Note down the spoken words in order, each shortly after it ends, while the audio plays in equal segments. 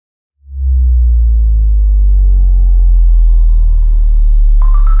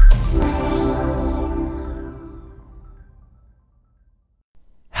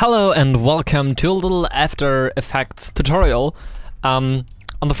Hello and welcome to a little After Effects tutorial. On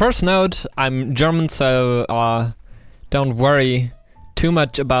the first note, I'm German, so don't worry too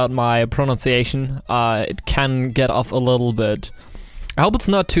much about my pronunciation. It can get off a little bit. I hope it's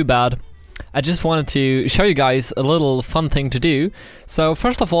not too bad. I just wanted to show you guys a little fun thing to do. So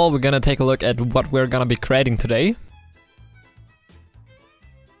first of all, we're gonna take a look at what we're gonna be creating today.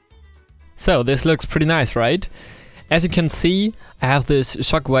 So this looks pretty nice, right? As you can see, I have this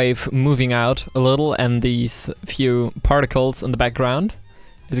shockwave moving out a little and these few particles in the background.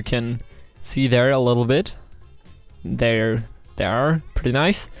 As you can see there a little bit. There they are, pretty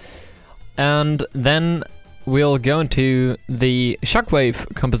nice. And then we'll go into the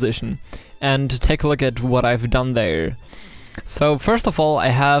shockwave composition and take a look at what I've done there. So first of all, I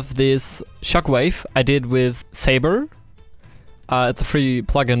have this shockwave I did with Saber. It's a free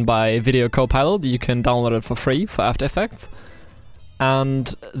plugin by Video Copilot. You can download it for free for After Effects.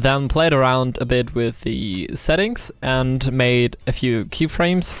 And then played around a bit with the settings and made a few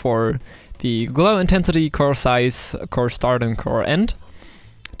keyframes for the glow intensity, core size, core start and core end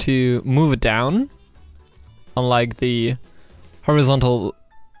to move it down, unlike the horizontal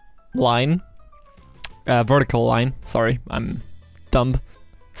line, vertical line, sorry, I'm dumb.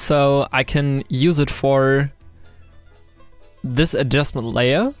 So I can use it for this adjustment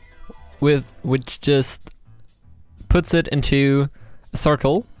layer, which just puts it into a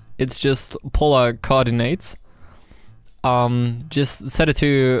circle. It's just polar coordinates. Just set it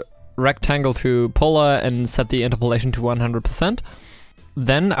to rectangle to polar and set the interpolation to 100%.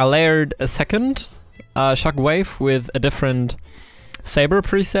 Then I layered a second shockwave with a different Saber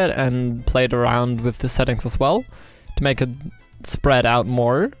preset and played around with the settings as well to make it spread out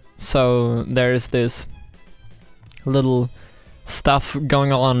more. So there's this little stuff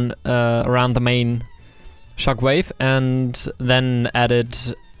going on around the main shockwave, and then added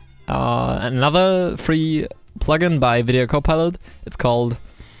another free plugin by Video Copilot. It's called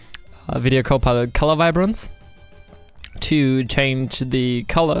Video Copilot Color Vibrance, to change the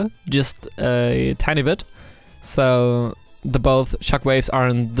color just a tiny bit, so the both shockwaves are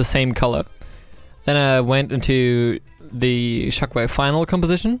in the same color. Then I went into the shockwave final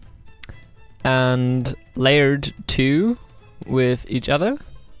composition and layered two with each other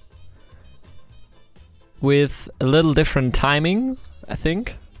with a little different timing, I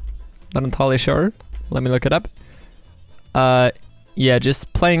think. Not entirely sure. Let me look it up. Yeah,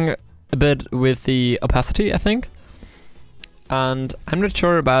 just playing a bit with the opacity, I think. And I'm not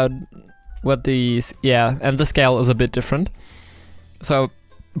sure about what these... yeah, and the scale is a bit different. So,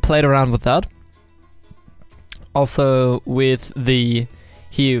 played around with that. Also with the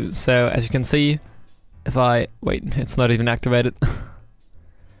hue. So, as you can see, if I... wait, it's not even activated.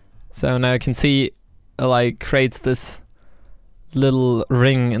 So now you can see it like creates this little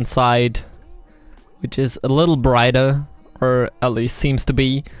ring inside, which is a little brighter, or at least seems to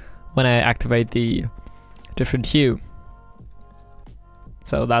be, when I activate the different hue.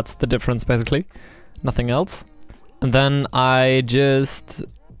 So that's the difference basically, nothing else. And then I just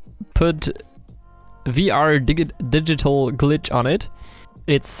put VR digital glitch on it.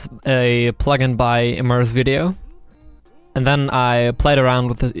 It's a plugin by Immerse Video. And then I played around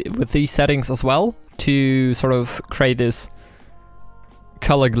with these settings as well to sort of create this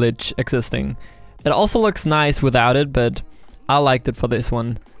color glitch existing. It also looks nice without it, but I liked it for this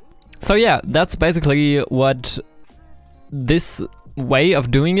one. So yeah, that's basically what this way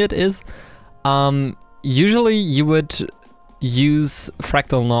of doing it is. Usually you would use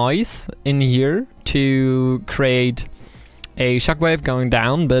fractal noise in here to create a shockwave going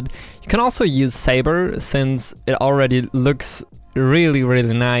down, but you can also use Saber since it already looks really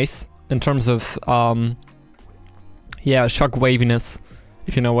nice in terms of yeah, shockwaviness,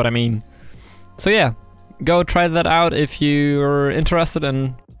 if you know what I mean. So yeah, go try that out if you're interested,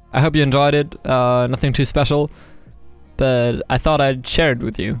 and I hope you enjoyed it. Nothing too special, but I thought I'd share it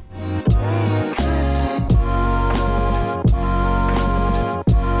with you.